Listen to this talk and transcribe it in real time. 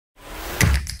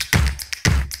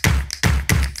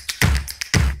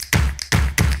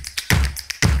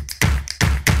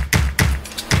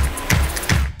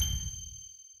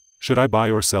Should I buy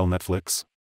or sell Netflix?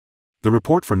 The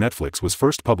report for Netflix was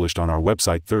first published on our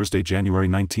website Thursday, January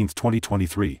 19,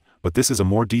 2023, but this is a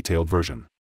more detailed version.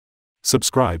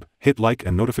 Subscribe, hit like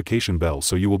and notification bell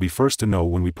so you will be first to know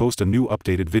when we post a new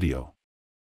updated video.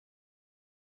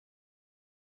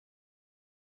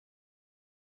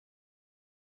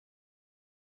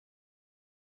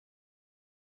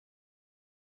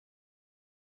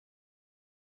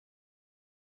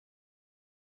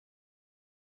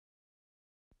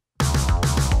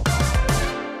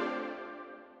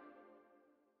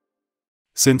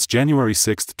 Since January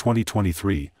 6,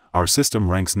 2023, our system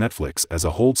ranks Netflix as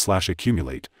a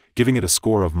hold/accumulate, giving it a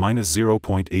score of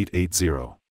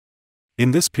 -0.880.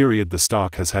 In this period the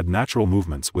stock has had natural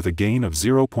movements with a gain of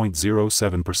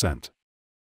 0.07%.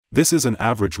 This is an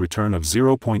average return of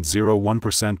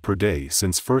 0.01% per day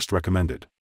since first recommended.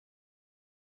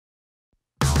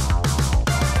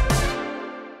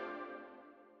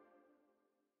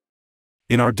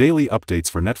 In our daily updates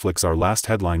for Netflix, our last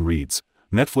headline reads,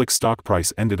 Netflix stock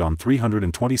price ended on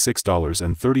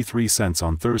 $326.33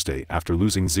 on Thursday after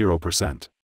losing 0%.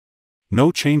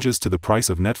 No changes to the price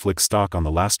of Netflix stock on the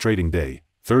last trading day,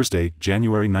 Thursday,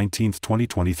 January 19,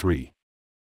 2023.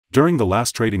 During the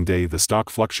last trading day the stock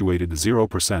fluctuated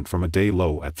 0% from a day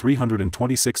low at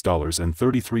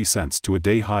 $326.33 to a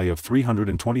day high of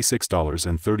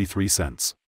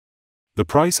 $326.33. The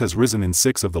price has risen in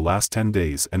 6 of the last 10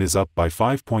 days and is up by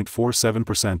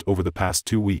 5.47% over the past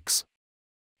 2 weeks.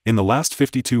 In the last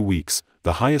 52 weeks,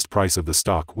 the highest price of the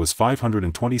stock was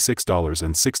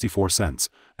 $526.64,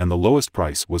 and the lowest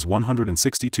price was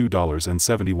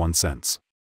 $162.71.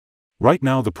 Right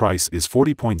now the price is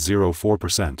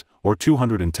 40.04%, or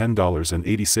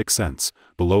 $210.86,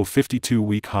 below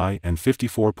 52-week high, and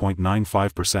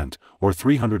 54.95%, or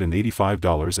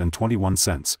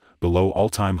 $385.21, below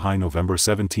all-time high November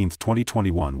 17,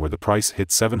 2021, where the price hit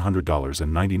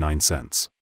 $700.99.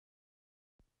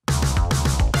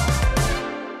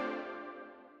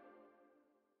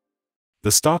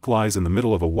 The stock lies in the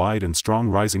middle of a wide and strong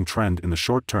rising trend in the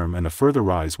short term, and a further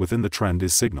rise within the trend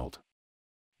is signaled.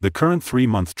 The current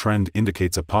 3-month trend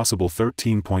indicates a possible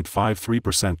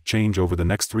 13.53% change over the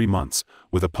next 3 months,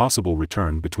 with a possible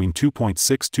return between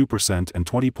 2.62% and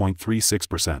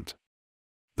 20.36%.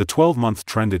 The 12-month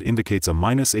trend indicates a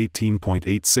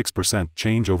 -18.86%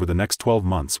 change over the next 12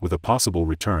 months, with a possible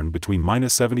return between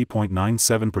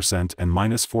 -70.97% and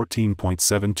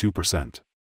 -14.72%.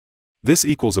 This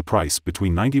equals a price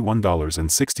between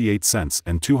 $91.68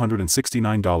 and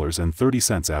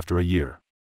 $269.30 after a year.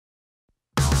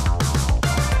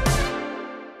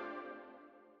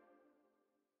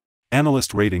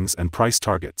 Analyst ratings and price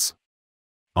targets.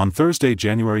 On Thursday,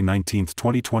 January 19,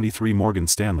 2023, Morgan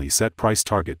Stanley set price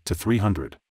target to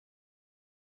 300.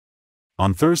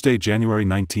 On Thursday, January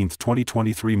 19,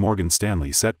 2023, Morgan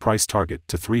Stanley set price target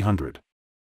to 300.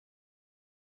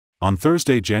 On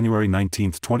Thursday, January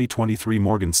 19, 2023,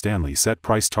 Morgan Stanley set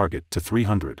price target to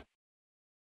 300.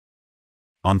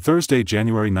 On Thursday,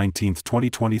 January 19,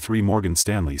 2023, Morgan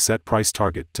Stanley set price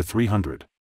target to 300.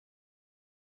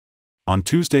 On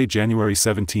Tuesday, January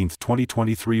 17,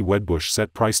 2023, Wedbush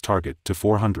set price target to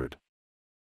 400.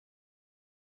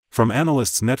 From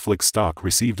analysts, Netflix stock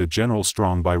received a general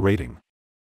strong buy rating.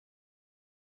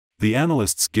 The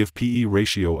analysts give PE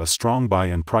ratio a strong buy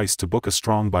and price to book a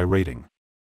strong buy rating.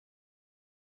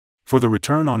 For the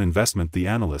return on investment, the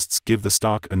analysts give the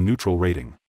stock a neutral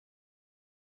rating.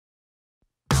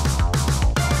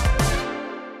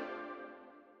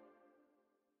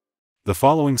 The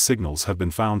following signals have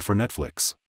been found for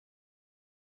Netflix.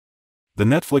 The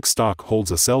Netflix stock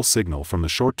holds a sell signal from the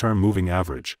short-term moving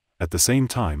average. At the same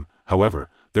time, however,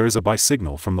 there is a buy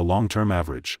signal from the long-term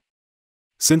average.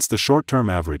 Since the short-term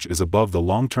average is above the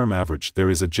long-term average, there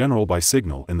is a general buy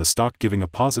signal in the stock, giving a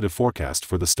positive forecast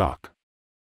for the stock.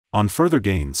 On further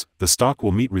gains, the stock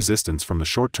will meet resistance from the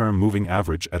short-term moving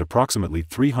average at approximately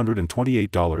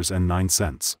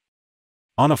 $328.09.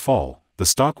 On a fall, the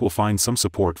stock will find some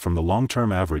support from the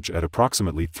long-term average at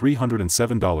approximately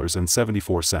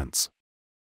 $307.74.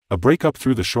 A breakup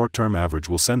through the short-term average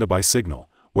will send a buy signal,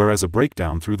 whereas a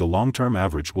breakdown through the long-term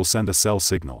average will send a sell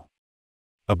signal.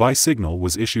 A buy signal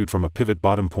was issued from a pivot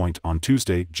bottom point on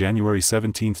Tuesday, January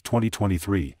 17,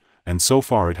 2023, and so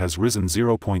far it has risen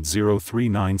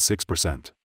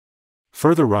 0.0396%.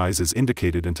 Further rise is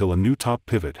indicated until a new top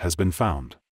pivot has been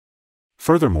found.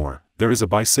 Furthermore, there is a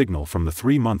buy signal from the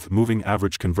 3-month moving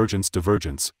average convergence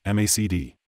divergence,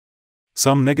 MACD.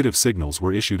 Some negative signals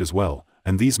were issued as well,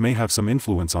 and these may have some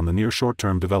influence on the near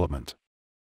short-term development.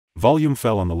 Volume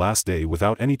fell on the last day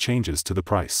without any changes to the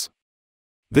price.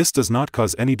 This does not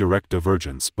cause any direct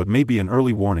divergence but may be an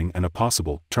early warning and a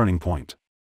possible turning point.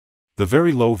 The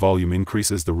very low volume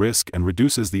increases the risk and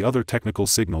reduces the other technical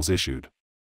signals issued.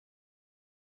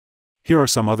 Here are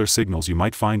some other signals you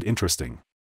might find interesting.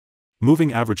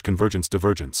 Moving average convergence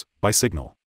divergence, buy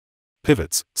signal.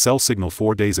 Pivots, sell signal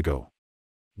 4 days ago.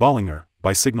 Bollinger,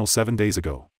 buy signal 7 days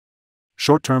ago.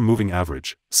 Short-term moving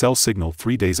average, sell signal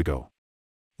 3 days ago.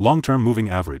 Long-term moving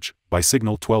average, buy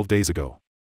signal 12 days ago.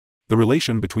 The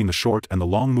relation between the short and the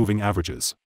long moving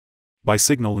averages. Buy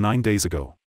signal 9 days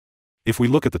ago. If we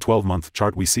look at the 12-month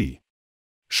chart we see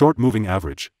short moving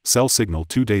average, sell signal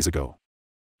 2 days ago.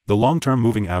 The long-term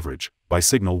moving average, buy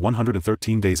signal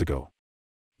 113 days ago.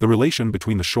 The relation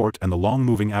between the short and the long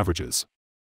moving averages.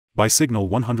 Buy signal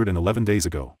 111 days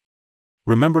ago.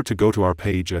 Remember to go to our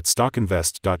page at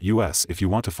StockInvest.us if you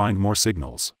want to find more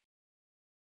signals.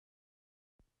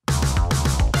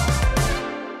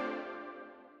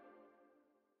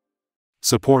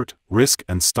 Support, risk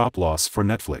and stop loss for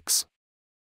Netflix.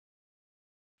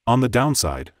 On the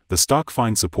downside, the stock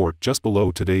finds support just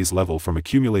below today's level from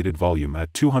accumulated volume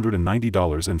at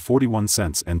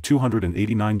 $290.41 and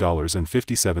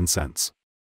 $289.57.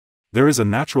 There is a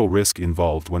natural risk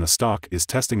involved when a stock is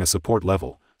testing a support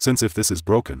level, since if this is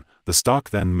broken, the stock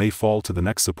then may fall to the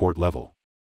next support level.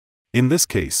 In this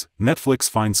case, Netflix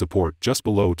finds support just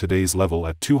below today's level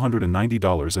at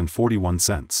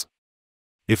 $290.41.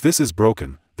 If this is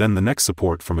broken, then the next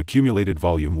support from accumulated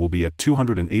volume will be at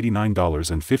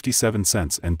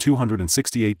 $289.57 and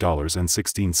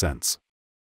 $268.16.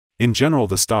 In general,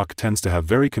 the stock tends to have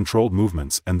very controlled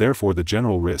movements and therefore the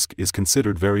general risk is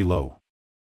considered very low.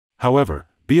 However,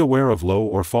 be aware of low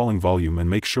or falling volume and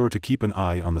make sure to keep an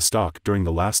eye on the stock during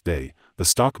the last day. The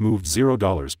stock moved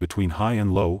 $0 between high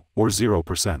and low, or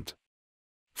 0%.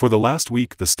 For the last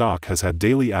week, the stock has had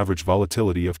daily average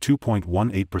volatility of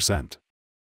 2.18%.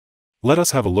 Let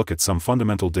us have a look at some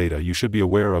fundamental data you should be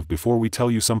aware of before we tell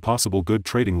you some possible good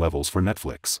trading levels for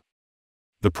Netflix.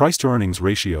 The price-to-earnings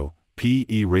ratio,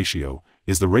 P/E ratio,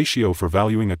 is the ratio for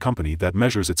valuing a company that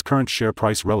measures its current share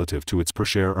price relative to its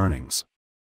per-share earnings.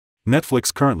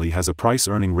 Netflix currently has a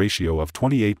price-earning ratio of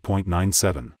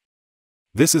 28.97.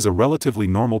 This is a relatively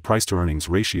normal price-to-earnings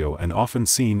ratio and often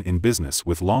seen in business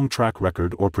with long track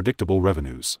record or predictable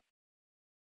revenues.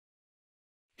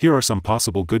 Here are some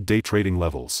possible good day trading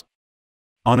levels.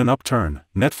 On an upturn,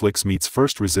 Netflix meets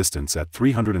first resistance at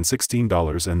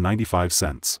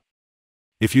 $316.95.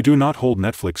 If you do not hold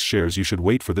Netflix shares, you should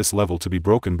wait for this level to be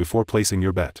broken before placing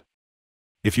your bet.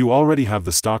 If you already have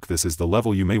the stock, this is the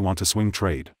level you may want to swing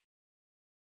trade.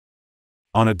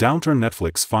 On a downturn,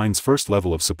 Netflix finds first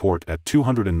level of support at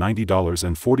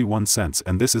 $290.41,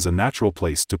 and this is a natural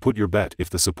place to put your bet if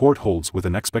the support holds with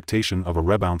an expectation of a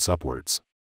rebound upwards.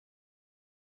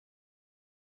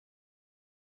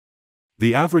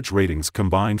 The average ratings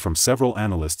combined from several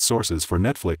analyst sources for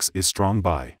Netflix is strong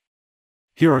buy.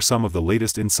 Here are some of the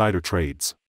latest insider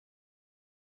trades.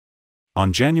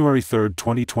 On January 3,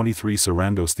 2023,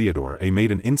 Sarandos Theodore A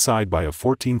made an inside buy of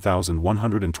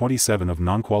 14,127 of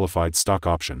non-qualified stock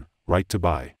option, right to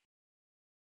buy.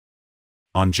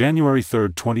 On January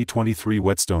 3, 2023,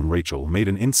 Whetstone Rachel made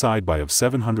an inside buy of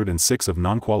 706 of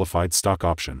non-qualified stock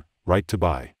option, right to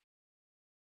buy.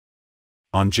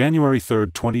 On January 3,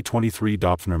 2023,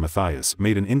 Dopfner Matthias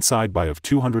made an inside buy of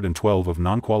 212 of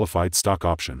non-qualified stock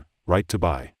option, right to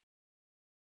buy.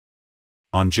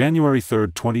 On January 3,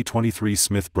 2023,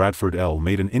 Smith Bradford L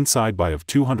made an inside buy of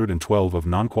 212 of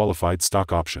non-qualified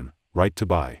stock option, right to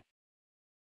buy.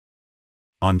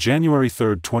 On January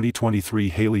 3, 2023,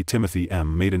 Haley Timothy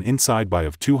M made an inside buy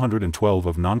of 212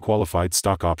 of non-qualified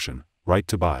stock option, right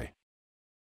to buy.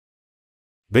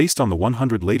 Based on the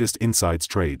 100 latest insides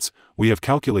trades, we have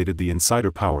calculated the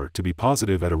insider power to be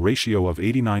positive at a ratio of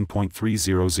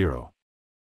 89.300.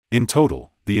 In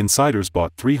total, the insiders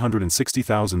bought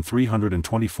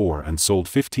 360,324 and sold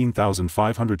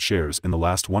 15,500 shares in the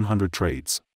last 100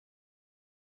 trades.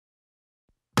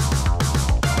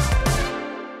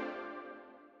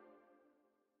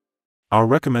 Our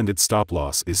recommended stop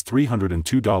loss is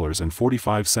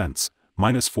 $302.45,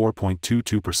 minus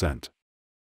 4.22%.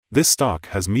 This stock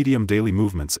has medium daily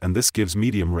movements and this gives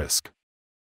medium risk.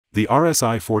 The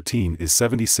RSI 14 is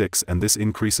 76 and this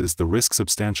increases the risk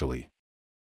substantially.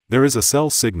 There is a sell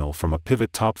signal from a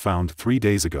pivot top found 3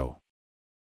 days ago.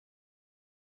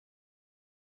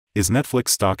 Is Netflix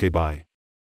stock a buy?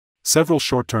 Several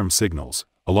short-term signals,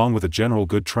 along with a general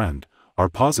good trend, are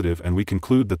positive and we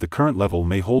conclude that the current level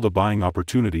may hold a buying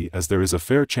opportunity as there is a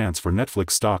fair chance for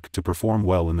Netflix stock to perform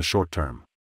well in the short term.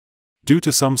 Due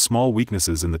to some small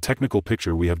weaknesses in the technical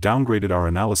picture, we have downgraded our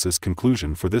analysis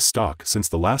conclusion for this stock since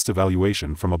the last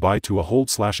evaluation from a buy to a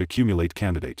hold/accumulate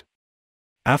candidate.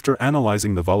 After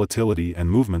analyzing the volatility and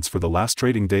movements for the last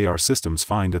trading day, our systems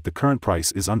find that the current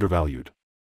price is undervalued.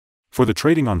 For the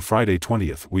trading on Friday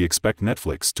 20th, we expect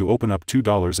Netflix to open up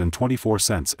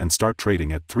 $2.24 and start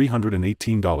trading at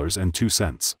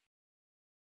 $318.02.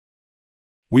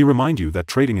 We remind you that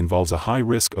trading involves a high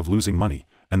risk of losing money,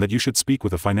 and that you should speak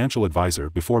with a financial advisor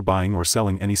before buying or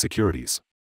selling any securities.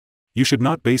 You should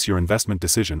not base your investment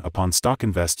decision upon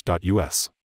StockInvest.us.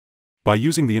 By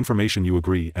using the information, you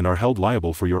agree and are held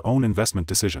liable for your own investment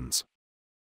decisions.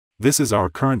 This is our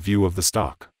current view of the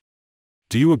stock.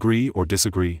 Do you agree or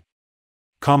disagree?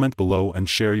 Comment below and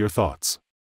share your thoughts.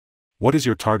 What is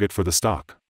your target for the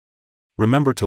stock? Remember to